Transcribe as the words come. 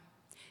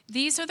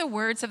These are the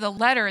words of the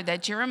letter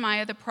that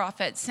Jeremiah the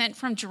prophet sent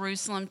from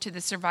Jerusalem to the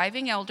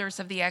surviving elders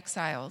of the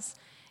exiles,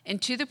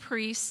 and to the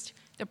priests,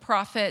 the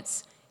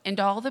prophets, and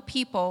all the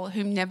people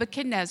whom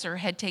Nebuchadnezzar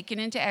had taken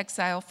into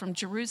exile from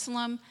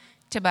Jerusalem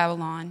to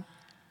Babylon.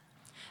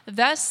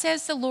 Thus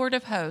says the Lord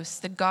of hosts,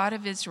 the God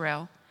of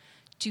Israel,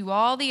 to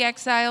all the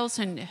exiles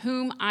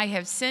whom I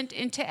have sent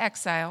into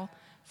exile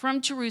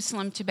from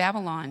Jerusalem to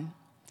Babylon: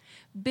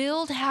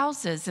 build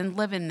houses and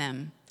live in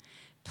them.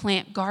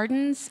 Plant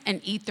gardens and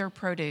eat their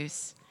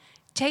produce.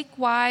 Take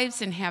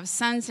wives and have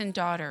sons and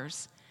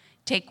daughters.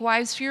 Take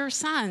wives for your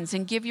sons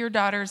and give your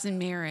daughters in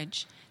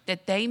marriage,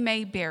 that they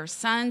may bear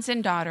sons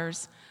and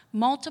daughters.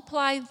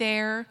 Multiply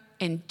there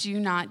and do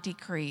not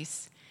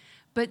decrease.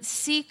 But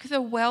seek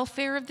the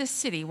welfare of the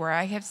city where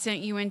I have sent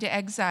you into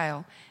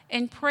exile,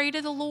 and pray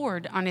to the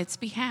Lord on its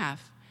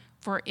behalf,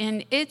 for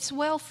in its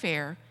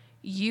welfare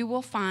you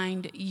will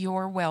find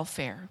your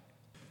welfare.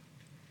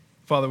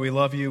 Father, we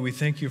love you. We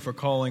thank you for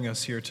calling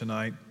us here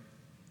tonight.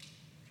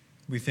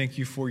 We thank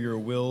you for your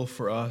will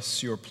for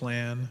us, your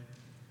plan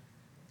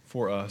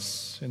for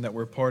us, and that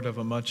we're part of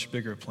a much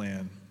bigger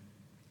plan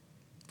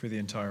for the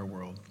entire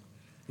world.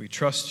 We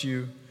trust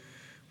you.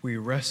 We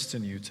rest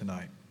in you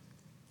tonight.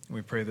 And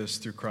we pray this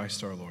through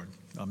Christ our Lord.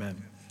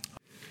 Amen.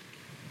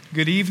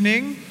 Good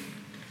evening.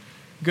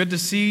 Good to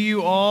see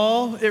you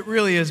all. It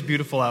really is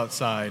beautiful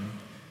outside.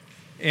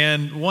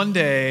 And one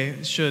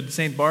day, should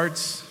St.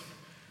 Bart's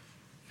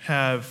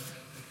have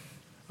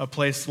a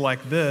place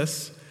like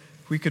this,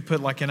 we could put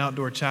like an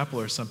outdoor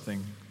chapel or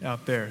something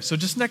out there. So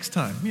just next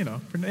time,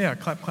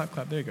 clap, clap,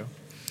 clap. There you go.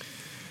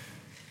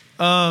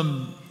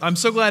 I'm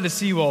so glad to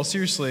see you all,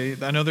 seriously.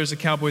 I know there's a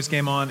Cowboys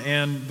game on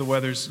and the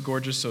weather's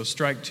gorgeous, so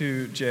strike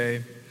two,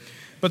 Jay.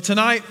 But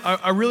tonight,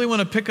 I really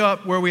want to pick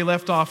up where we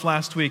left off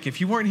last week.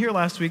 If you weren't here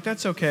last week,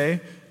 that's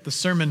okay. The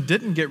sermon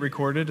didn't get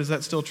recorded. Is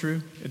that still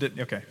true? It didn't?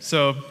 Okay.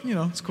 So,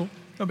 it's cool.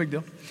 No big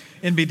deal.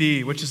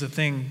 NBD, which is a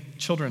thing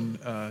children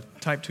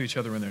type to each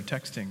other when they're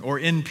texting. Or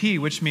NP,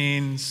 which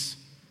means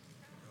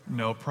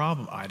no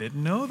problem. I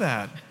didn't know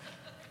that.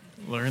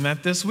 Learn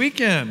that this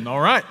weekend. All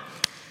right.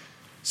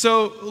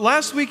 So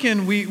last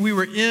weekend, we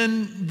were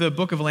in the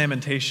book of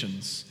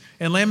Lamentations.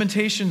 And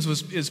Lamentations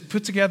is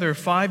put together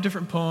 5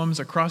 different poems,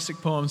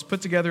 acrostic poems,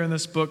 put together in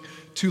this book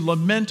to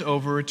lament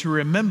over, to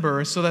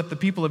remember, so that the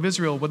people of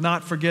Israel would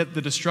not forget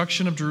the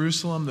destruction of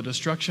Jerusalem, the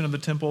destruction of the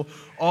temple,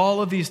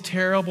 all of these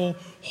terrible,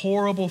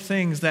 horrible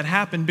things that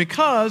happened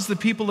because the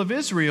people of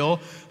Israel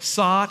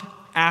sought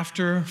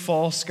after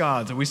false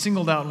gods. And we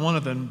singled out one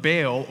of them,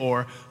 Baal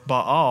or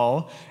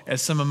Baal,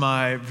 as some of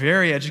my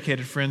very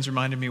educated friends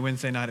reminded me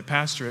Wednesday night at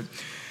Pastorate.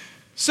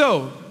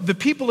 So, the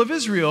people of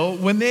Israel,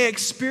 when they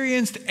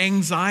experienced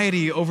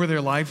anxiety over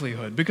their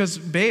livelihood, because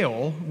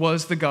Baal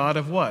was the god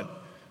of what?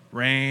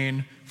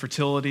 Rain,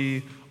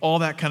 fertility, all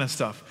that kind of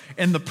stuff.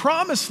 And the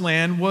promised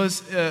land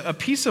was a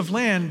piece of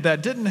land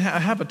that didn't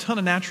have a ton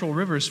of natural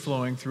rivers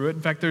flowing through it.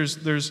 In fact,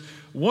 there's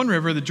one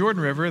river, the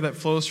Jordan River, that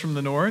flows from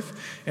the north,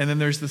 and then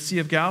there's the Sea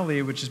of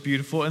Galilee, which is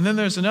beautiful, and then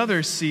there's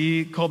another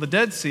sea called the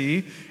Dead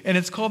Sea, and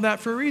it's called that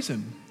for a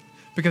reason.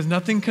 Because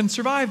nothing can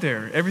survive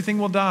there. Everything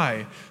will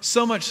die.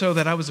 So much so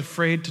that I was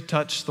afraid to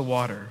touch the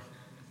water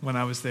when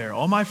I was there.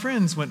 All my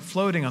friends went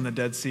floating on the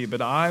Dead Sea,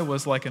 but I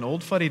was like an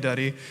old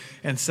fuddy-duddy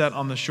and sat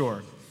on the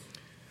shore.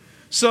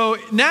 So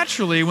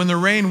naturally, when the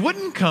rain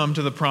wouldn't come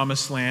to the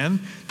promised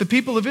land, the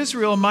people of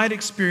Israel might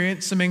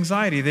experience some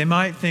anxiety. They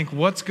might think,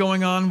 what's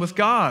going on with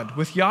God,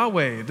 with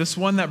Yahweh, this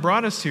one that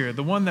brought us here,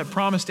 the one that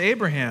promised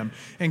Abraham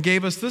and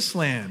gave us this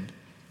land?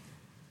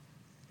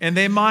 And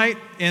they might,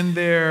 in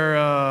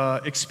their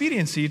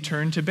expediency,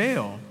 turn to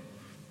Baal,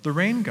 the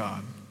rain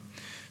god.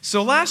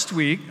 So last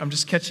week, I'm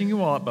just catching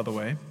you all up, by the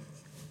way.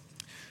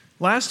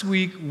 Last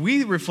week,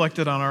 we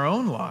reflected on our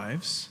own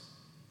lives.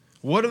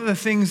 What are the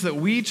things that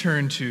we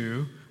turn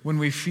to when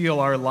we feel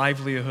our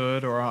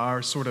livelihood or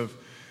our sort of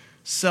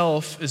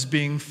self is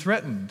being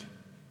threatened?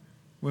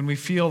 When we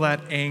feel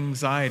that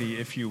anxiety,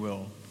 if you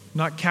will.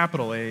 Not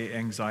capital A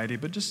anxiety,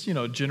 but just,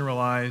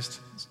 generalized.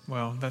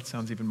 Well, that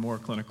sounds even more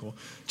clinical.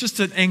 Just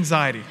an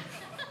anxiety.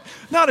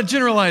 Not a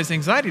generalized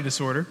anxiety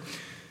disorder.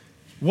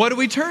 What do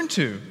we turn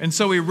to? And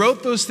so we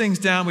wrote those things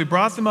down. We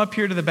brought them up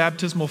here to the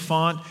baptismal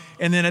font.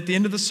 And then at the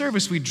end of the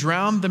service, we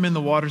drowned them in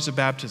the waters of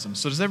baptism.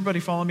 So does everybody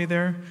follow me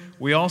there?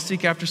 We all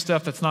seek after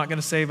stuff that's not going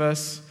to save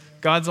us.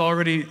 God's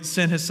already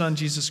sent his son,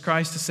 Jesus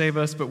Christ, to save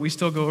us, but we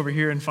still go over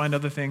here and find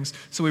other things.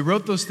 So we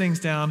wrote those things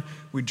down.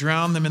 We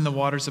drowned them in the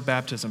waters of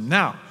baptism.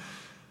 Now,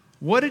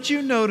 what did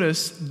you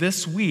notice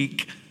this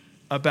week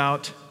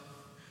about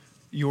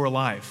your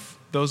life?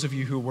 Those of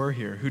you who were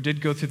here, who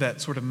did go through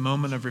that sort of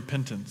moment of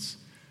repentance,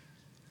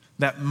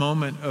 that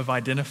moment of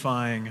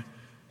identifying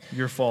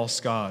your false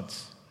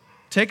gods.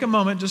 Take a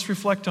moment, just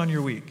reflect on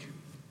your week.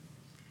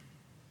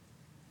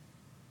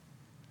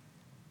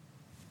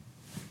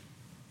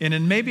 And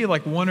in maybe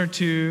like 1 or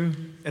 2,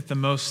 at the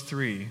most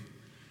 3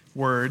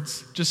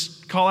 words,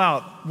 just call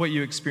out what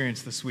you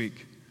experienced this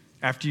week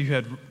after you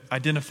had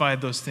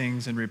identified those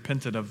things and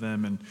repented of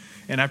them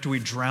and after we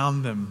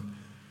drowned them.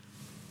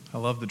 I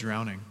love the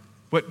drowning.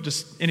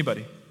 Just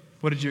anybody,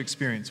 What did you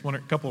experience? A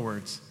couple of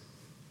words.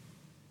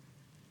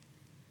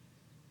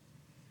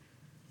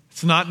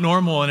 It's not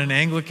normal in an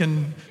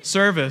Anglican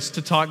service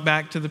to talk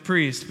back to the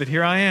priest, but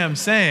here I am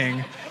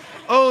saying,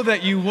 oh,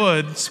 that you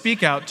would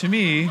speak out to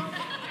me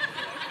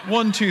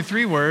 1, 2,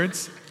 3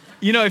 words.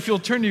 If you'll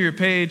turn to your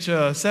page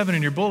 7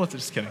 in your bulletin,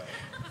 just kidding.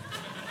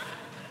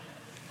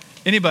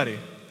 Anybody?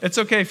 It's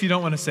okay if you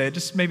don't want to say it.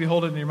 Just maybe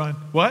hold it in your mind.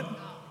 What?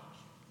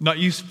 Not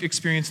you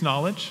experience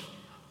knowledge?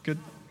 Good.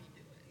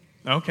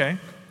 Okay.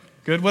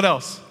 Good. What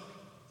else?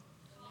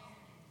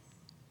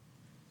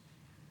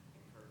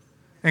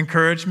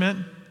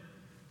 Encouragement.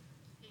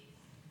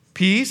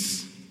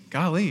 Peace.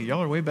 Golly,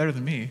 y'all are way better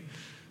than me.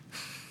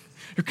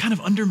 You're kind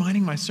of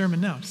undermining my sermon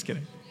now. Just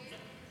kidding.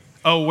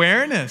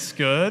 Awareness.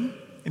 Good.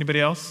 Anybody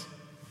else?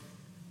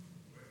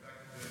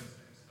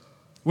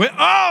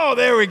 Oh,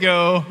 there we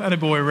go.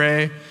 Attaboy,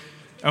 Ray.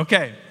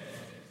 Okay.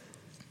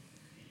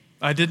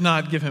 I did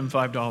not give him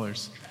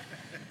 $5.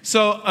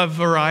 So a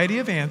variety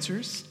of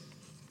answers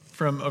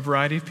from a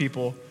variety of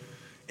people.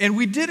 And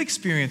we did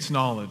experience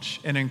knowledge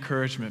and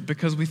encouragement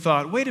because we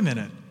thought, wait a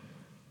minute.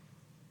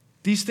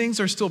 These things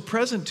are still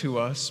present to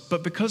us,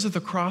 but because of the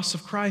cross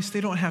of Christ,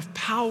 they don't have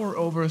power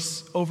over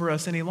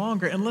us any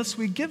longer unless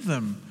we give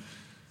them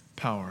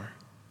power,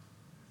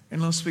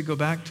 unless we go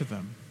back to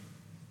them.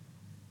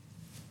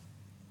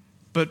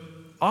 But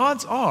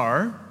odds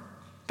are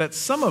that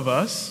some of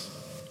us,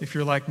 if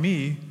you're like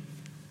me,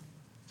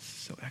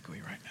 so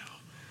echoey right now.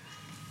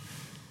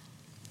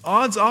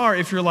 Odds are,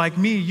 if you're like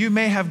me, you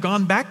may have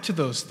gone back to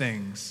those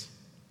things.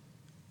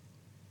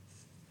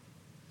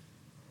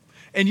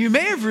 And you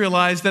may have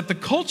realized that the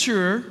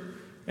culture,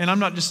 and I'm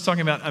not just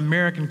talking about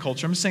American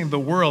culture, I'm saying the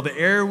world, the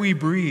air we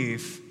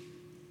breathe,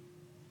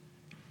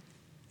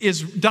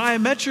 is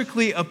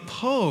diametrically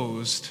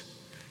opposed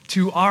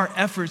to our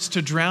efforts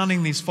to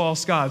drowning these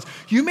false gods.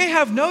 You may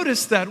have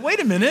noticed that,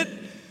 wait a minute,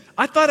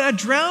 I thought I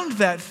drowned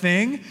that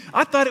thing.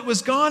 I thought it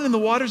was gone in the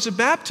waters of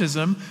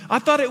baptism. I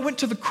thought it went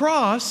to the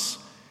cross.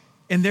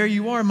 And there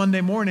you are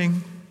Monday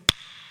morning.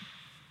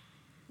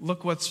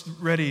 Look what's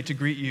ready to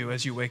greet you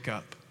as you wake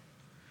up.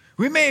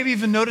 We may have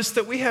even noticed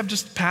that we have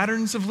just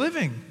patterns of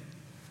living.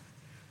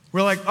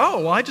 We're like,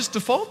 oh, well, I just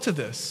default to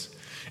this.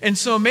 And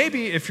so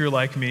maybe if you're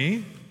like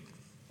me,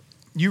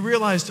 you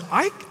realized,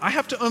 I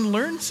have to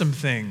unlearn some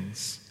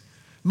things.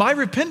 My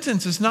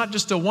repentance is not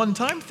just a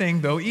one-time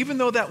thing, though, even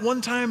though that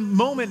one-time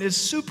moment is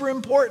super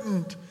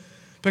important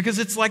because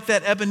it's like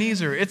that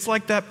Ebenezer. It's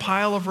like that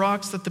pile of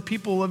rocks that the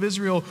people of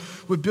Israel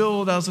would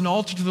build as an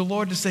altar to the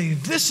Lord to say,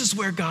 this is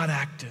where God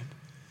acted.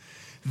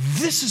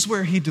 This is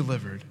where he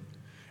delivered.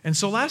 And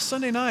so last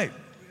Sunday night,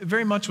 it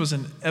very much was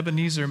an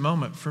Ebenezer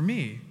moment for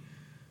me.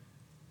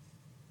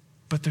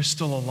 But there's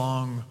still a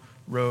long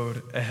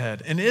road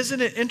ahead. And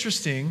isn't it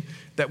interesting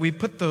that we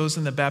put those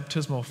in the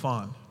baptismal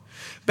font?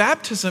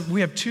 Baptism,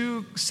 we have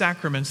 2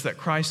 sacraments that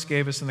Christ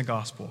gave us in the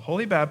gospel,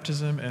 Holy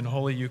Baptism and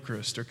Holy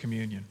Eucharist or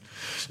communion.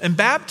 And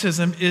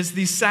baptism is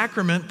the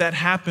sacrament that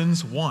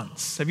happens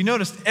once. Have you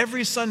noticed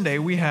every Sunday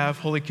we have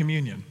Holy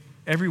Communion?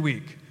 Every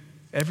week,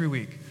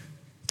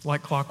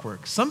 like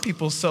clockwork. Some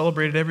people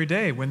celebrate it every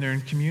day when they're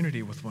in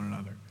community with one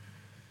another.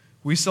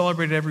 We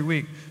celebrate it every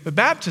week. But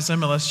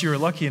baptism, unless you're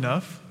lucky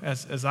enough,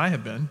 as I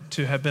have been,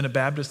 to have been a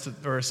Baptist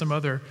or some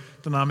other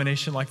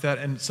denomination like that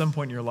at some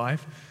point in your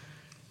life,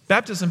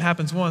 baptism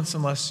happens once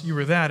unless you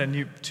were that, and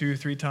you 2,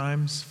 3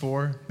 times,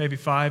 4, maybe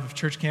 5 if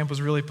church camp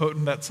was really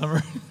potent that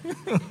summer.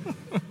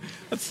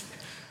 That's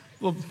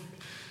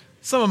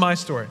some of my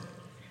story.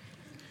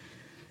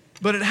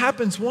 But it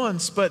happens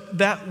once, but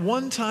that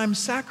one-time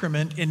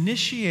sacrament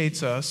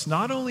initiates us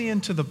not only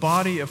into the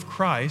body of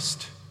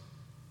Christ,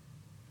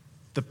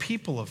 the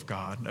people of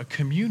God, a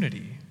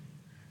community.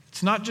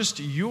 It's not just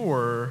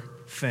your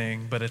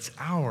thing, but it's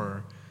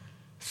our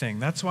thing.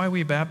 That's why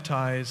we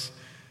baptize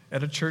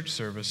at a church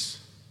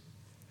service.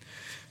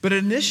 But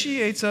it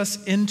initiates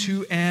us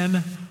into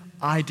an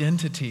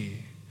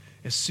identity.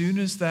 As soon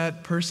as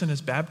that person is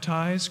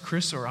baptized,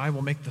 Chris or I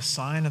will make the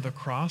sign of the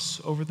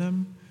cross over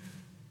them.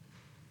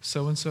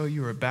 So-and-so,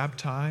 you are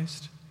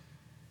baptized,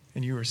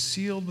 and you are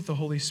sealed with the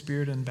Holy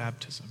Spirit in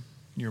baptism.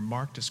 You're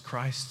marked as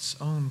Christ's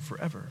own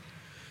forever.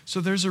 So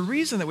there's a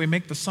reason that we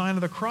make the sign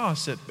of the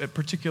cross at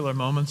particular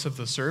moments of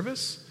the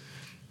service,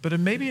 but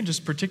maybe in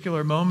just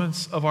particular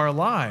moments of our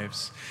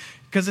lives.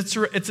 Because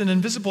it's an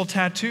invisible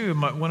tattoo.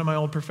 One of my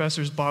old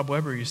professors, Bob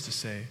Weber, used to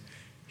say.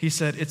 He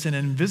said, it's an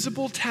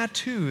invisible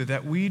tattoo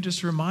that we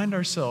just remind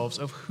ourselves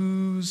of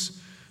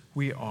whose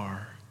we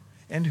are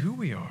and who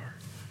we are.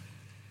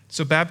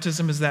 So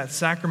baptism is that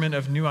sacrament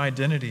of new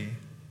identity.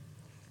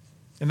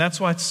 And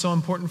that's why it's so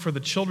important for the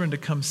children to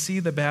come see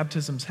the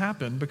baptisms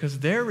happen, because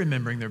they're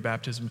remembering their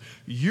baptism.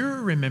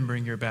 You're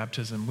remembering your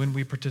baptism when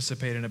we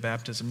participate in a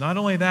baptism. Not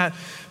only that,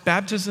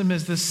 baptism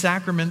is this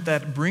sacrament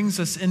that brings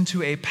us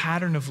into a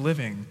pattern of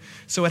living.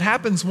 So it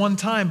happens one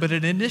time, but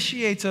it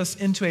initiates us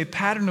into a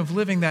pattern of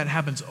living that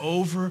happens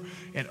over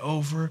and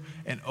over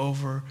and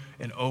over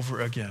and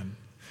over again.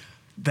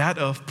 That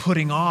of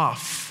putting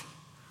off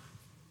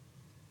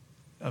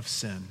of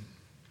sin,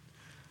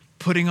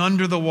 putting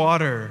under the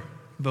water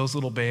those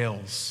little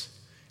bales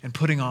and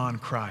putting on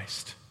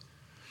Christ.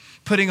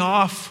 Putting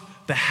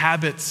off the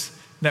habits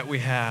that we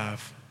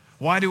have.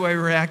 Why do I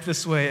react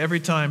this way every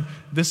time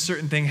this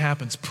certain thing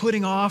happens?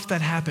 Putting off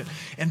that habit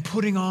and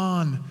putting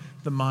on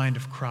the mind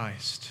of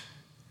Christ,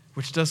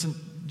 which doesn't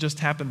just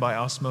happen by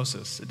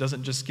osmosis. It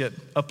doesn't just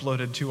get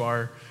uploaded to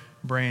our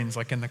brains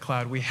like in the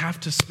cloud. We have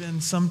to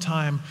spend some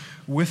time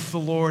with the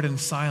Lord in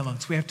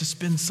silence. We have to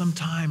spend some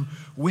time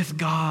with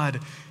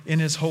God in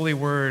His holy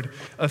word.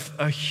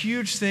 A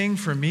huge thing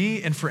for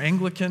me and for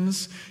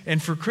Anglicans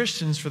and for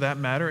Christians for that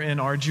matter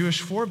and our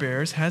Jewish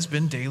forebears has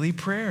been daily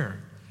prayer.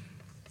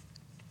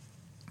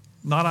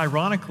 Not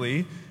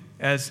ironically,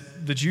 as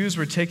the Jews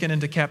were taken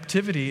into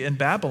captivity in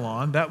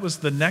Babylon, that was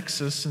the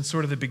nexus and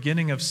sort of the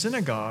beginning of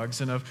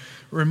synagogues and of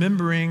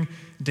remembering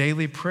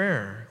daily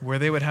prayer, where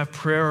they would have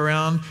prayer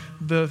around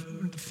the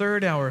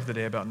third hour of the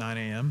day, about 9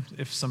 a.m.,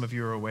 if some of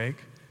you are awake,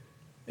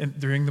 and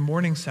during the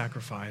morning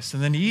sacrifice.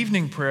 And then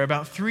evening prayer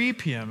about 3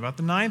 p.m., about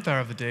the ninth hour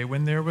of the day,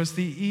 when there was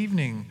the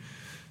evening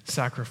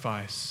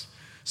sacrifice.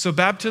 So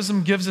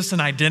baptism gives us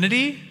an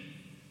identity.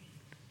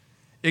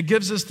 It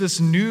gives us this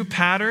new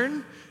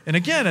pattern. And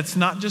again, it's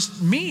not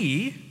just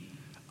me.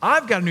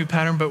 I've got a new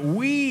pattern, but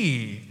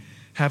we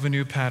have a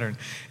new pattern.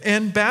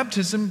 And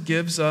baptism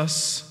gives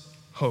us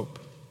hope.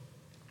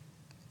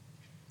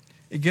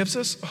 It gives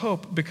us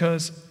hope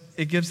because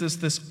it gives us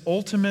this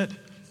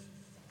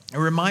a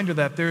reminder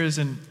that there is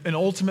an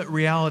ultimate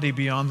reality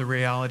beyond the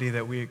reality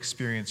that we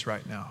experience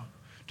right now.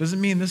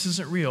 Doesn't mean this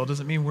isn't real.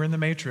 Doesn't mean we're in the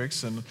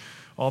matrix and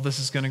all this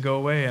is going to go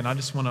away and I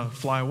just want to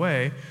fly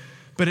away.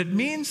 But it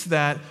means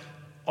that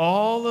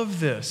all of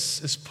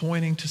this is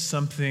pointing to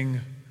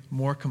something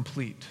more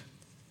complete,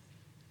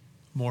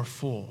 more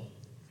full,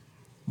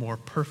 more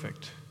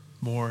perfect,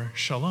 more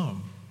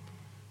shalom,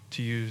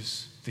 to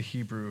use the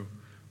Hebrew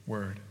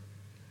word.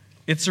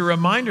 It's a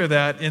reminder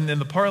that in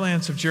the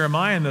parlance of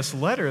Jeremiah in this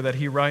letter that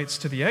he writes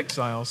to the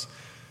exiles,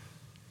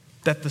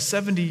 that the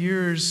 70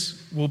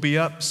 years will be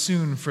up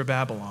soon for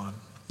Babylon.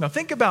 Now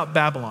think about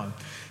Babylon.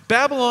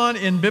 Babylon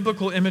in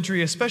biblical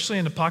imagery, especially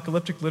in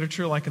apocalyptic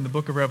literature like in the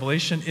book of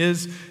Revelation,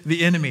 is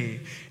the enemy.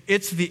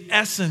 It's the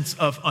essence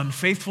of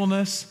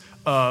unfaithfulness,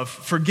 of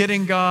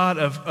forgetting God,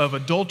 of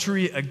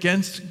adultery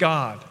against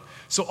God.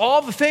 So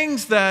all the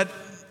things that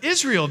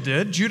Israel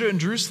did, Judah and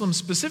Jerusalem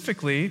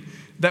specifically,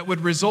 that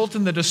would result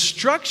in the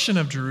destruction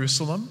of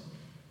Jerusalem,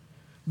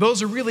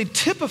 those are really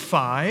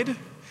typified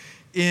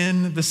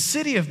in the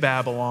city of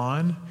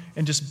Babylon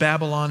and just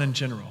Babylon in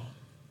general.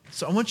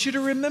 So I want you to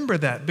remember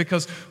that,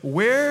 because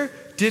where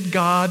did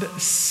God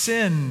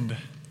send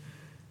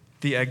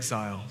the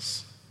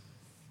exiles?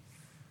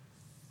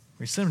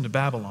 We sent them to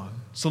Babylon.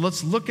 So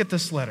let's look at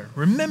this letter.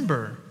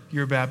 Remember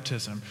your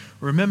baptism.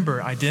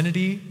 Remember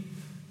identity,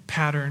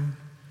 pattern,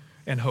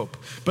 and hope.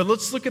 But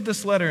let's look at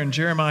this letter in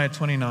Jeremiah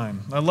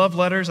 29. I love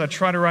letters. I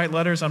try to write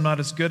letters. I'm not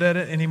as good at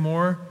it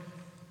anymore.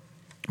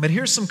 But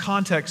here's some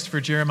context for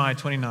Jeremiah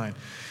 29.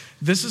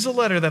 This is a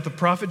letter that the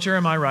prophet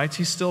Jeremiah writes.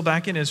 He's still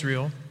back in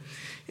Israel.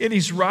 And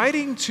he's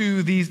writing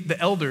to the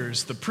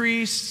elders, the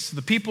priests,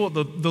 the people,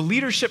 the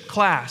leadership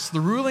class, the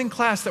ruling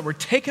class that were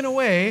taken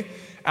away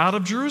out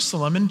of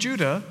Jerusalem and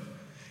Judah,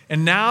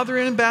 and now they're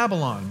in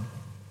Babylon.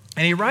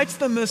 And he writes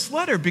them this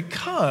letter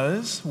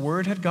because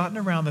word had gotten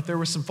around that there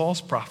were some false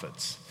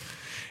prophets.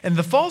 And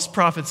the false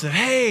prophets said,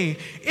 hey,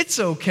 it's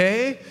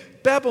okay.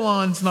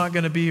 Babylon's not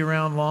going to be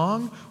around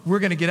long. We're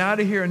going to get out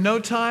of here in no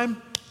time.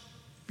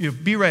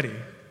 Be ready.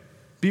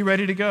 Be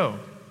ready to go.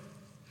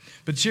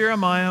 But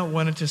Jeremiah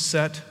wanted to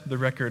set the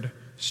record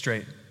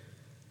straight.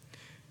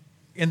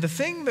 And the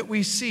thing that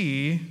we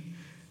see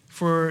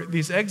for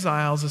these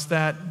exiles is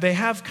that they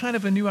have kind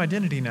of a new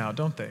identity now,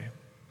 don't they?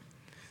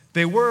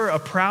 They were a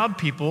proud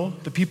people,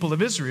 the people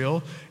of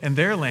Israel and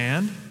their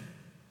land,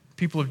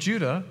 people of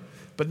Judah,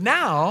 but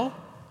now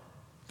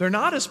they're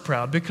not as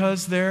proud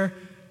because they're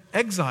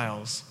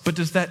exiles. But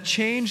does that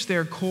change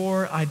their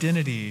core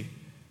identity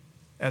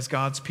as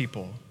God's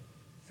people,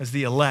 as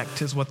the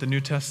elect, is what the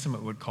New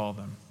Testament would call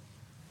them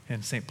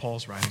in St.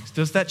 Paul's writings?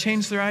 Does that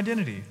change their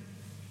identity?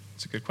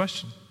 It's a good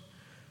question.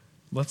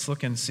 Let's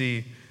look and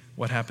see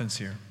what happens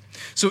here.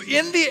 So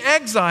in the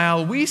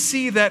exile, we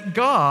see that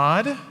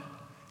God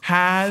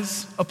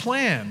has a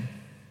plan.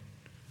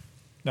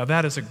 Now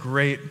that is a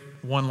great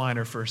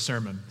one-liner for a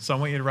sermon, so I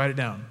want you to write it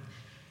down.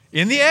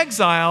 In the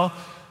exile,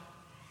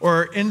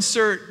 or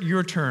insert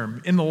your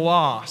term, in the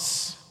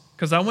loss,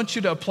 because I want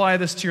you to apply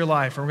this to your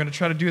life, and we're going to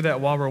try to do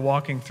that while we're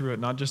walking through it,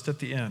 not just at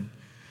the end.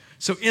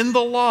 So in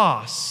the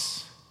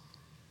loss,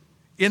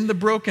 in the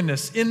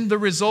brokenness, in the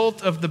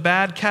result of the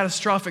bad,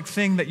 catastrophic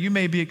thing that you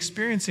may be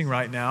experiencing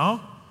right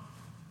now,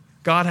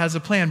 God has a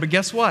plan. But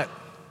guess what?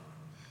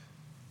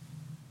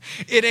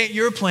 It ain't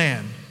your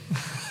plan.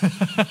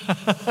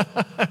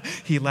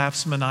 He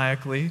laughs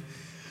maniacally.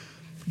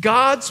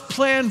 God's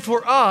plan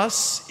for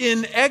us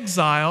in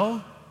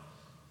exile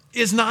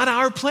is not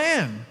our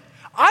plan.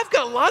 I've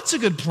got lots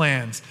of good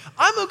plans.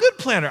 I'm a good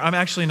planner. I'm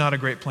actually not a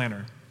great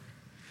planner.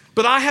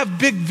 But I have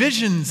big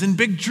visions and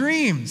big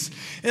dreams,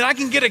 and I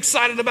can get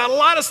excited about a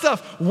lot of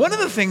stuff. One of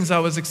the things I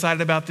was excited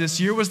about this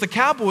year was the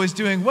Cowboys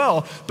doing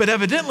well, but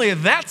evidently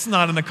that's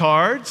not in the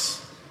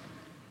cards.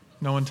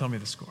 No one tell me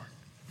the score.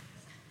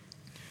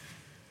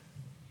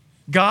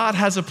 God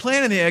has a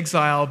plan in the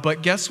exile,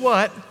 but guess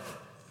what?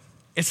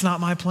 It's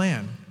not my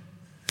plan.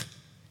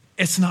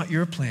 It's not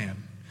your plan.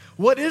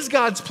 What is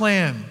God's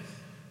plan?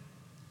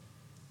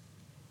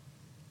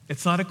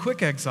 It's not a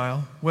quick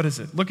exile. What is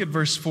it? Look at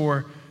verse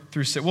 4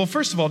 through 6. Well,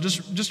 first of all,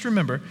 just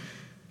remember,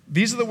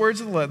 these are the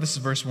words of the letter. This is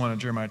verse 1 of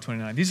Jeremiah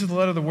 29. These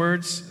are the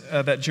words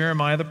that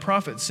Jeremiah the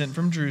prophet sent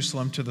from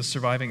Jerusalem to the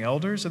surviving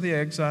elders of the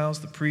exiles,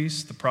 the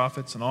priests, the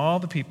prophets, and all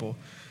the people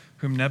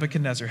whom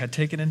Nebuchadnezzar had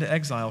taken into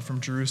exile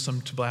from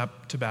Jerusalem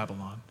to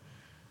Babylon.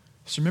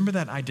 So remember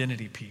that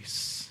identity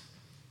piece.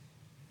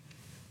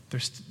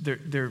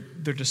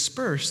 They're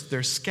dispersed,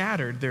 they're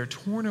scattered, they're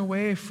torn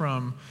away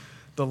from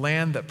the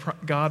land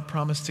that God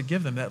promised to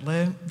give them,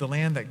 the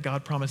land that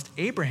God promised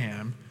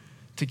Abraham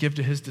to give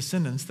to his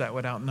descendants that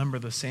would outnumber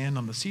the sand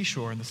on the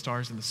seashore and the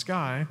stars in the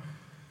sky,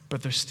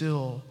 but they're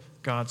still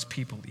God's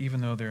people,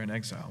 even though they're in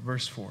exile.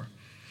 Verse 4,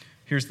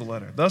 here's the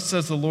letter. Thus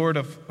says the Lord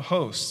of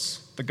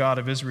hosts, the God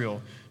of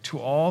Israel, to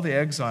all the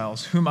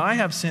exiles whom I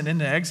have sent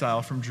into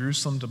exile from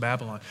Jerusalem to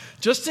Babylon.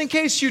 Just in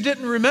case you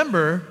didn't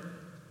remember,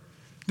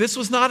 this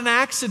was not an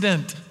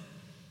accident.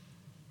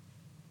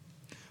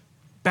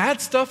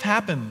 Bad stuff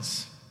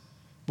happens,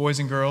 boys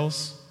and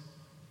girls.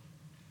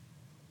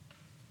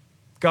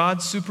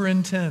 God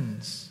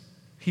superintends.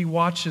 He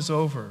watches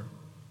over.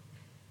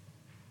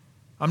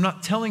 I'm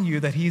not telling you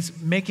that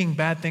he's making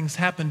bad things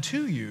happen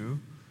to you,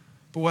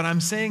 but what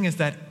I'm saying is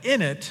that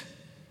in it,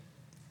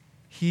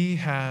 he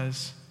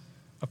has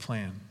a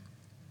plan.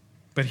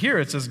 But here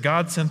it says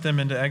God sent them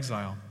into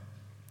exile.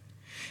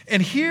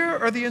 And here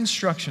are the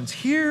instructions.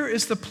 Here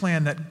is the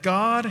plan that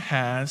God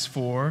has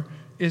for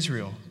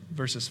Israel.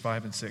 Verses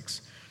 5 and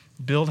 6.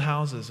 Build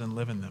houses and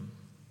live in them.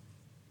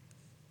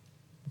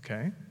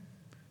 Okay?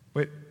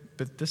 Wait,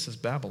 but this is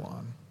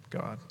Babylon,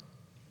 God.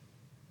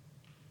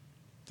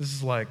 This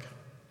is like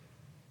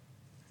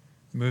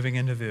moving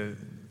into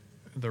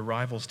the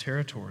rival's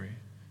territory.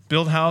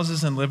 Build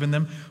houses and live in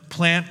them.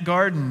 Plant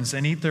gardens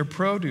and eat their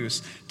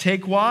produce.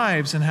 Take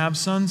wives and have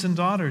sons and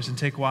daughters, and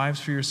take wives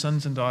for your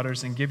sons and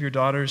daughters, and give your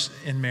daughters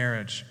in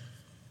marriage,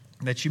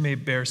 that you may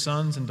bear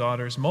sons and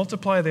daughters.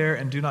 Multiply there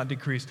and do not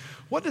decrease.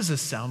 What does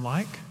this sound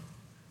like?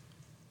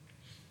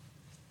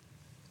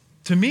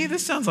 To me,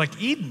 this sounds like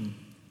Eden.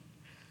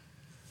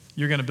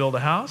 You're going to build a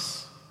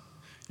house.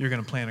 You're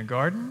going to plant a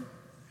garden.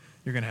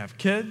 You're going to have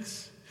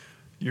kids.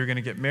 You're going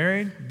to get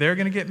married. They're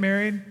going to get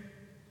married.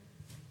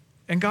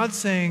 And God's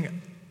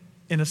saying,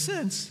 in a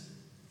sense,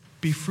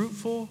 be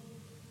fruitful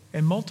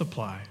and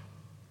multiply.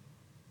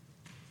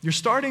 You're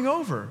starting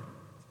over.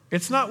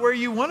 It's not where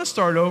you want to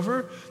start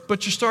over,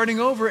 but you're starting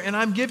over, and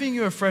I'm giving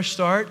you a fresh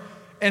start.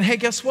 And hey,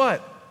 guess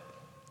what?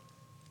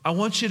 I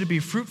want you to be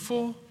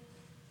fruitful,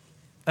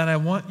 and I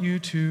want you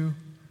to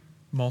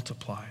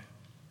multiply.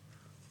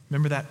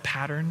 Remember that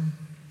pattern?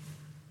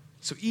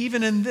 So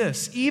even in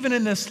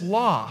this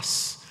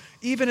loss,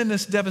 even in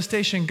this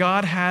devastation,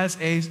 God has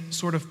a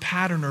sort of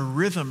pattern or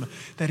rhythm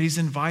that he's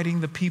inviting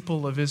the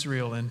people of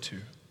Israel into.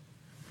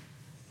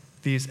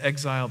 These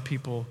exiled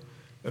people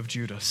of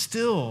Judah.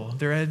 Still,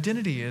 their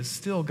identity is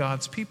still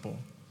God's people.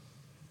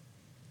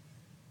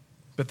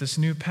 But this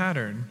new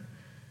pattern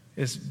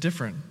is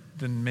different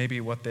than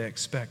maybe what they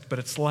expect. But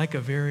it's like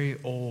a very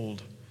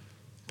old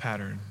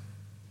pattern,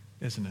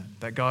 isn't it?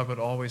 That God would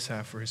always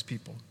have for his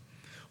people.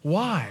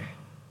 Why?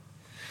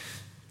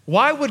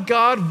 Why would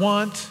God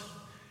want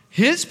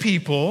his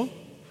people,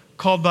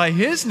 called by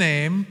his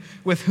name,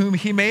 with whom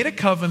he made a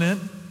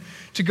covenant,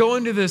 to go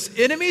into this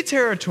enemy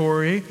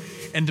territory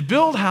and to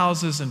build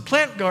houses and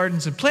plant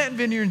gardens and plant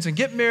vineyards and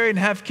get married and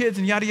have kids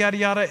and yada, yada,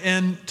 yada,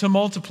 and to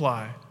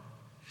multiply?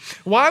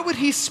 Why would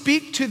he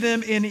speak to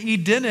them in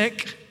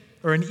Edenic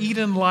or an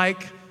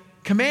Eden-like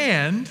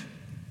command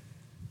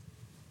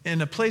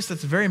in a place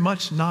that's very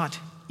much not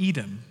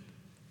Eden?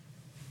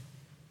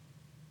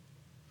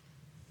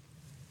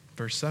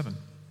 Verse 7.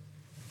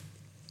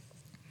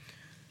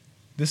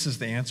 This is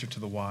the answer to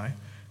the why.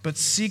 But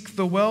seek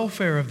the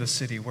welfare of the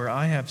city where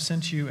I have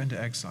sent you into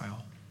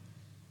exile,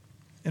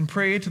 and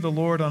pray to the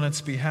Lord on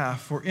its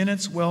behalf, for in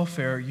its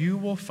welfare you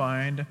will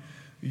find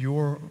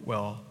your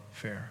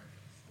welfare.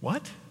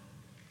 What?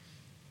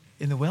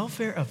 In the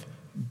welfare of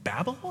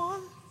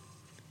Babylon?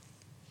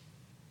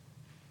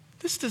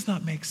 This does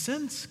not make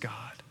sense,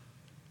 God.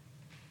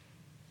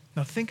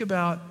 Now think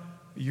about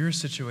your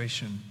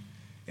situation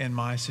and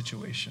my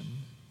situation.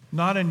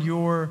 Not in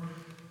your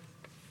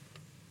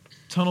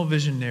tunnel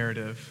vision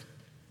narrative,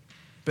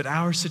 but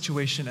our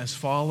situation as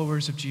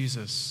followers of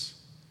Jesus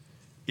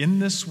in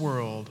this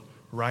world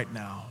right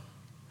now.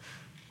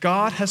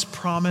 God has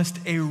promised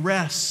a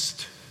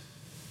rest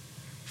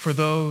for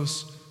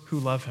those who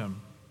love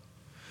him,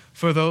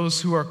 for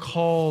those who are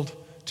called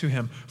to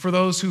him, for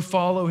those who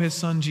follow his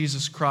son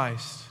Jesus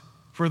Christ,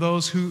 for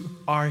those who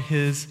are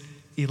his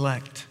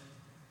elect.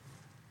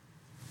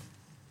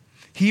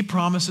 He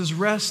promises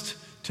rest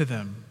to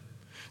them.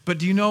 But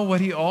do you know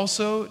what he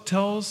also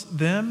tells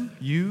them,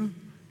 you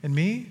and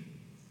me?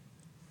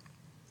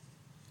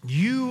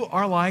 You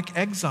are like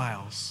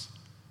exiles.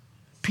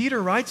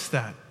 Peter writes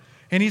that.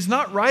 And he's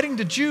not writing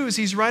to Jews,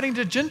 he's writing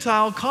to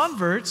Gentile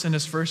converts in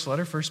his first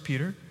letter, 1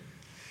 Peter.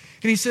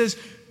 And he says,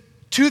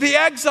 to the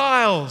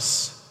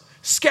exiles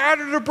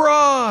scattered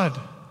abroad.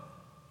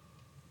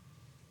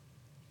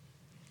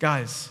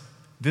 Guys,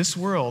 this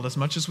world, as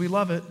much as we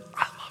love it,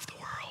 I love the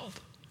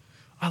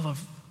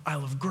world. I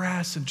love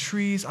grass and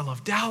trees. I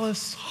love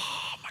Dallas.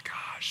 Oh my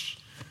gosh.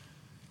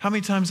 How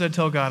many times did I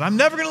tell God, I'm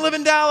never going to live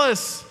in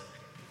Dallas?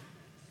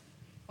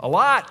 A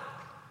lot.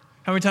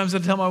 How many times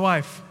did I tell my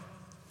wife?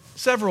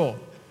 Several.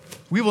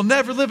 We will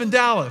never live in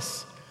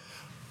Dallas.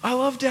 I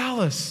love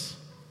Dallas.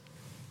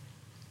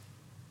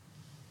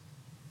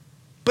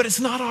 But it's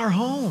not our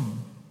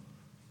home.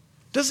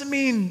 Doesn't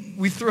mean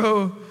we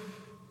throw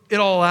it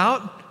all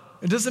out.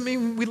 It doesn't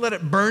mean we let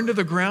it burn to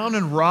the ground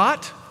and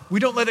rot. We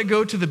don't let it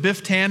go to the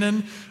Biff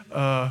Tannen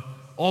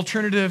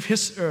alternative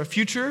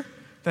future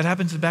that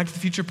happens in Back to the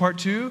Future Part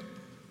 2.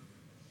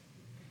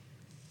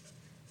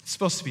 It's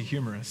supposed to be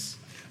humorous.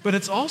 But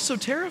it's also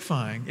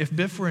terrifying if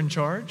Biff were in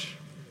charge.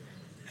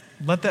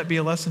 Let that be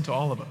a lesson to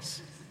all of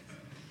us.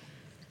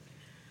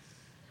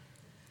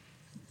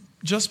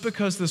 Just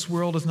because this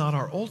world is not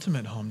our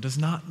ultimate home does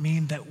not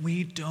mean that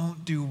we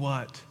don't do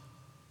what?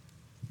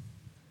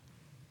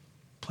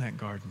 Plant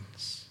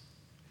gardens.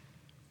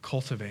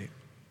 Cultivate.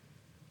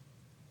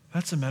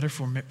 That's a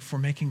metaphor for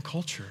making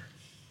culture.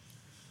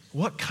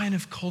 What kind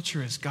of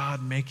culture is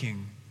God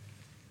making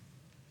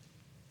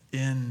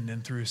in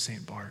and through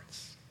St.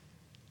 Bart's?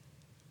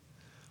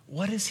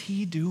 What is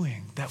he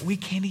doing that we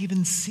can't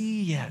even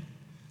see yet?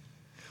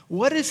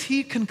 What is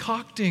he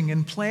concocting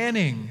and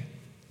planning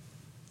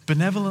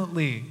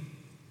benevolently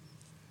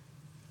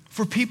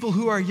for people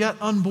who are yet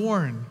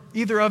unborn,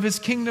 either of his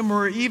kingdom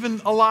or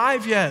even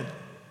alive yet?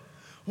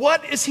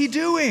 What is he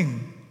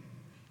doing?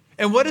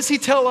 And what does he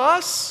tell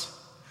us?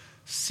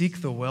 Seek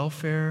the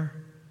welfare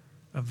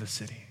of the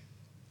city.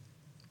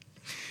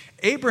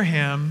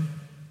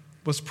 Abraham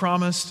was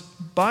promised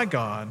by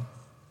God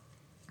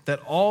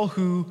that all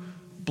who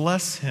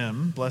bless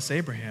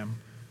Abraham,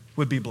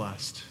 would be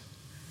blessed.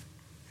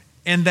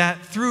 And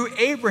that through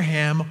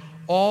Abraham,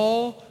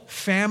 all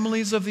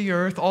families of the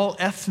earth, all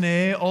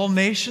ethne, all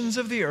nations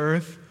of the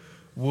earth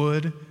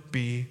would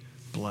be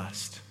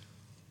blessed.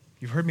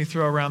 You've heard me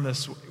throw around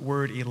this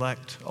word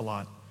elect a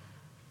lot.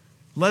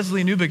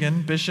 Leslie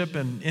Newbigin, bishop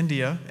in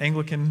India,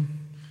 Anglican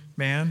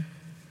man,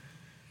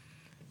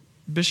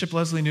 Bishop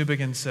Leslie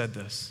Newbigin said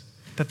this,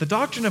 that the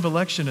doctrine of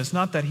election is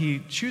not that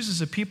he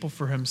chooses a people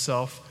for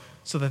himself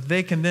so that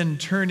they can then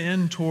turn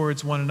in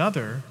towards one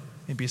another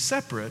and be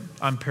separate.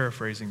 I'm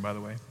paraphrasing, by the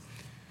way.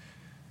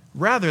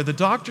 Rather, the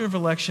doctrine of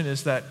election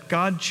is that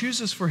God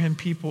chooses for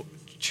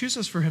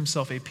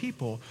himself a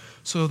people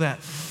so that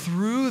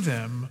through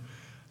them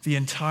the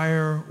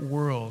entire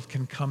world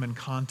can come in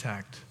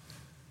contact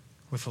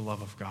with the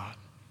love of God.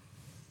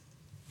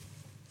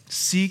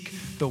 Seek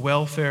the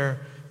welfare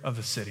of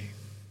the city.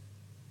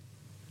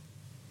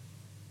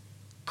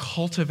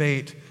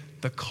 Cultivate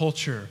the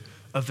culture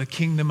of the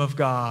kingdom of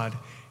God,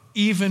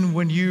 even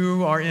when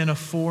you are in a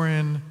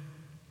foreign,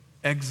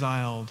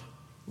 exiled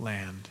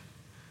land.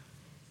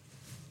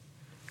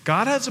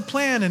 God has a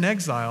plan in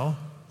exile,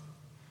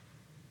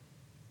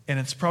 and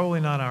it's probably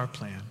not our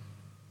plan.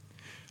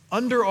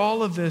 Under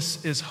all of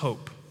this is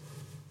hope.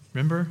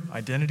 Remember,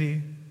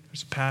 identity,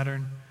 there's a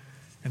pattern,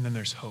 and then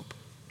there's hope.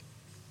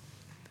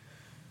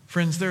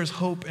 Friends, there's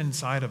hope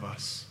inside of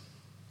us.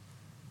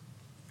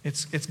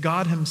 It's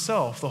God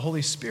himself, the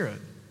Holy Spirit.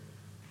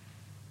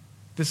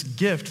 This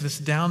gift, this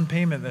down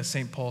payment that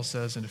St. Paul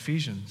says in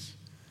Ephesians.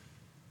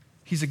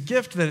 He's a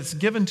gift that it's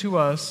given to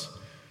us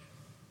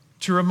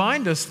to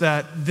remind us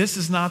that this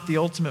is not the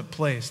ultimate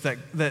place,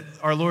 that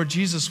our Lord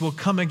Jesus will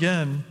come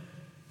again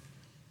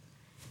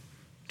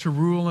to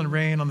rule and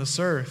reign on this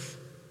earth.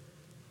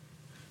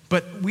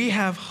 But we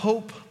have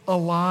hope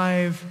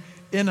alive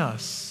in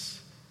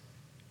us.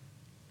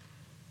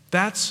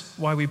 That's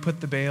why we put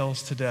the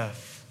Baals to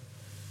death.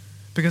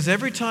 Because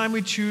every time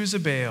we choose a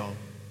Baal,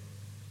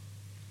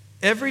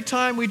 every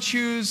time we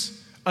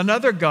choose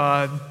another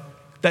God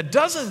that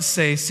doesn't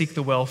say seek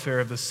the welfare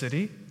of the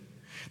city,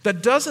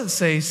 that doesn't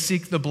say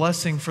seek the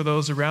blessing for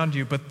those around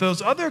you, but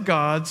those other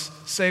gods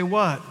say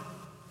what?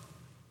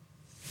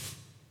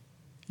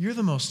 You're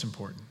the most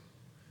important.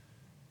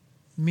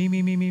 Me,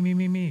 me, me, me, me,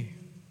 me, me.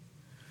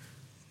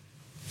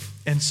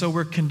 And so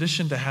we're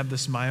conditioned to have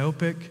this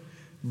myopic,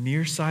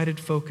 nearsighted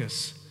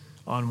focus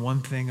on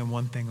one thing and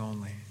one thing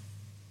only.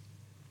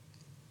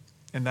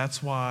 And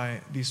that's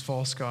why these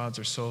false gods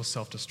are so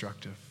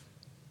self-destructive.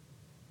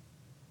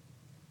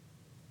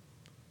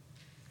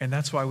 And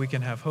that's why we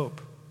can have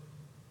hope,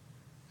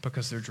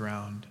 because they're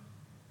drowned.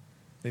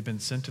 They've been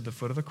sent to the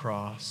foot of the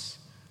cross.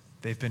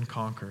 They've been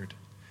conquered.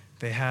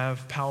 They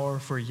have power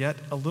for yet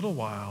a little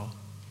while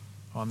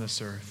on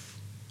this earth,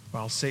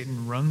 while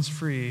Satan runs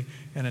free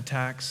and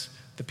attacks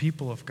the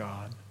people of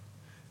God.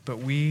 But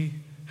we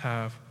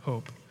have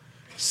hope.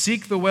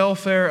 Seek the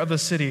welfare of the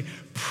city.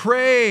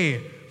 Pray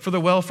for the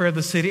welfare of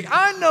the city.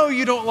 I know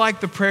you don't like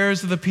the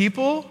prayers of the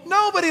people.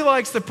 Nobody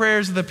likes the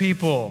prayers of the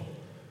people.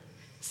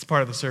 It's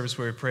part of the service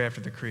where we pray after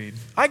the creed.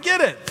 I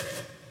get it.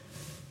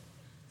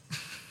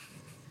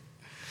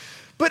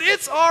 But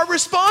it's our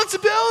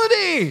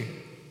responsibility.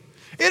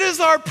 It is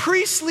our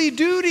priestly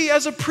duty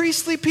as a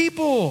priestly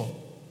people.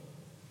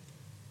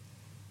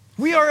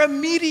 We are a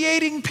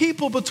mediating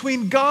people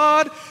between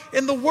God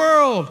and the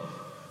world.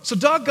 So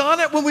doggone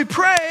it, when we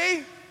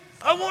pray,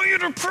 I want you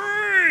to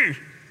pray.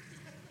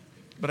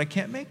 But I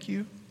can't make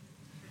you.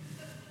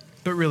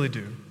 But really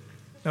do.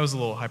 That was a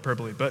little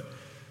hyperbole, but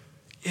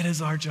it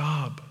is our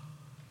job.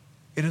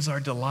 It is our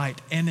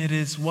delight. And it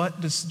is,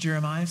 what does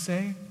Jeremiah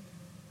say?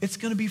 It's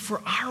going to be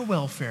for our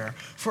welfare,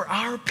 for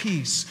our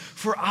peace,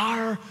 for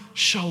our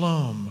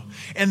shalom.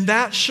 And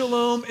that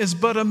shalom is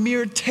but a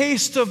mere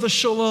taste of the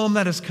shalom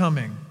that is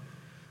coming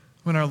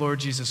when our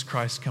Lord Jesus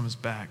Christ comes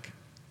back.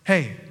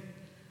 Hey,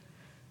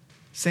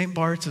 St.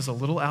 Bart's is a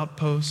little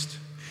outpost,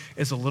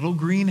 is a little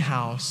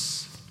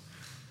greenhouse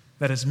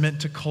that is meant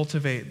to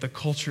cultivate the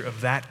culture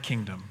of that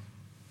kingdom.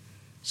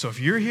 So if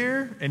you're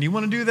here and you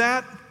want to do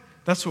that,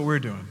 that's what we're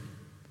doing.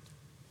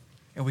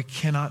 And we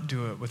cannot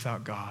do it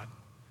without God,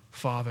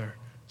 Father,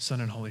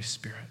 Son, and Holy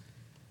Spirit.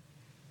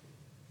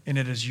 And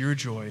it is your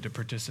joy to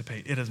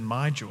participate. It is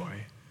my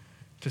joy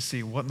to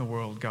see what in the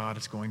world God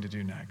is going to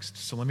do next.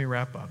 So let me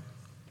wrap up.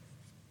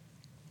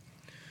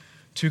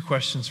 2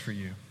 questions for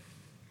you.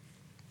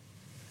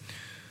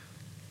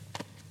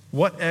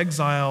 What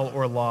exile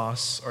or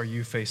loss are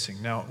you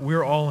facing? Now,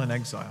 we're all in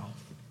exile.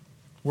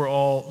 We're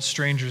all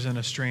strangers in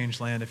a strange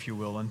land, if you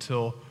will,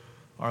 until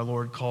our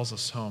Lord calls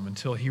us home,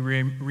 until he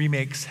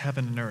remakes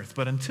heaven and earth.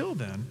 But until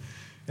then,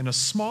 in a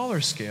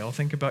smaller scale,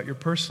 think about your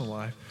personal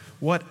life.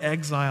 What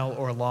exile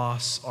or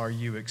loss are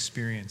you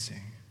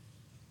experiencing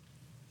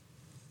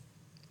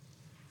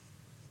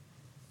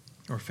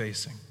or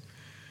facing?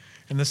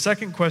 And the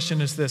second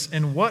question is this: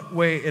 in what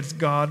way is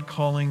God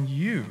calling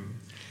you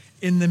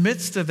in the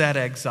midst of that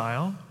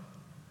exile,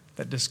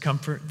 that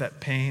discomfort, that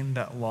pain,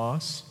 that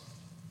loss?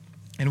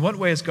 In what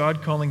way is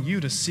God calling you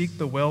to seek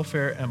the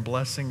welfare and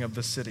blessing of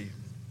the city,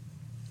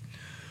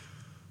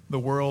 the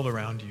world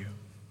around you?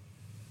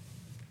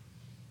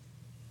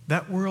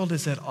 That world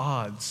is at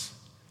odds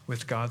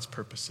with God's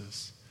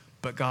purposes,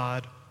 but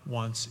God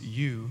wants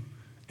you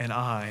and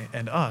I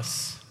and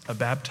us, a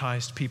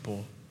baptized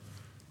people,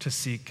 to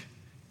seek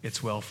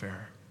its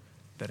welfare,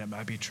 that it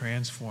might be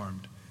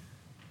transformed,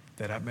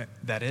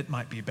 that it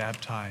might be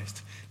baptized,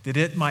 that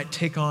it might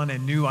take on a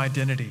new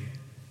identity,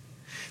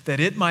 that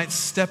it might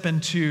step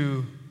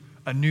into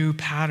a new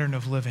pattern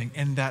of living,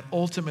 and that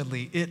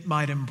ultimately it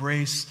might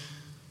embrace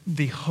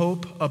the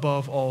hope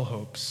above all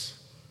hopes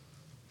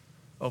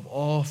of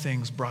all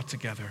things brought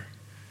together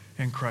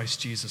in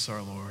Christ Jesus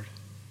our Lord,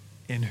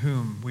 in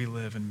whom we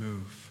live and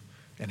move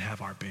and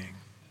have our being.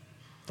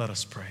 Let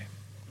us pray.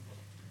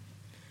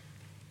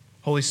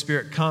 Holy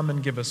Spirit, come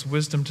and give us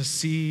wisdom to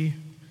see.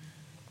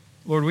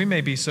 Lord, we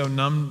may be so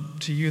numb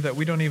to you that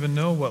we don't even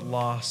know what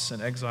loss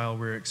and exile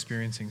we're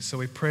experiencing. So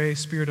we pray,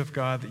 Spirit of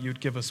God, that you'd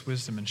give us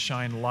wisdom and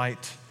shine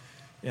light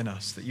in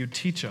us, that you'd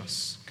teach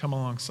us, come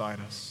alongside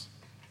us.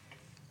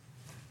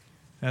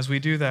 As we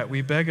do that,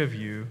 we beg of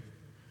you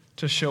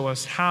to show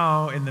us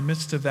how, in the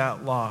midst of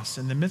that loss,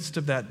 in the midst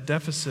of that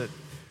deficit,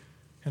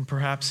 and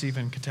perhaps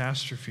even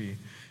catastrophe,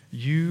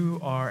 you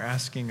are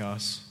asking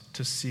us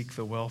to seek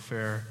the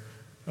welfare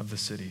of the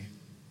city,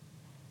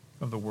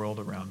 of the world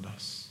around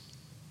us.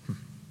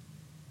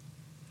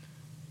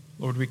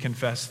 Lord, we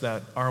confess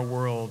that our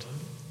world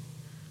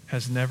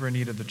has never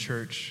needed the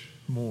church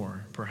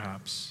more,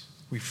 perhaps.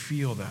 We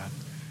feel that.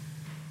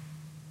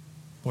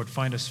 Lord,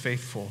 find us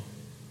faithful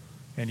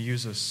and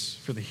use us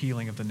for the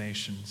healing of the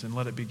nations, and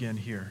let it begin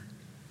here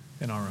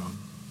in our own.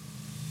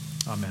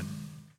 Amen.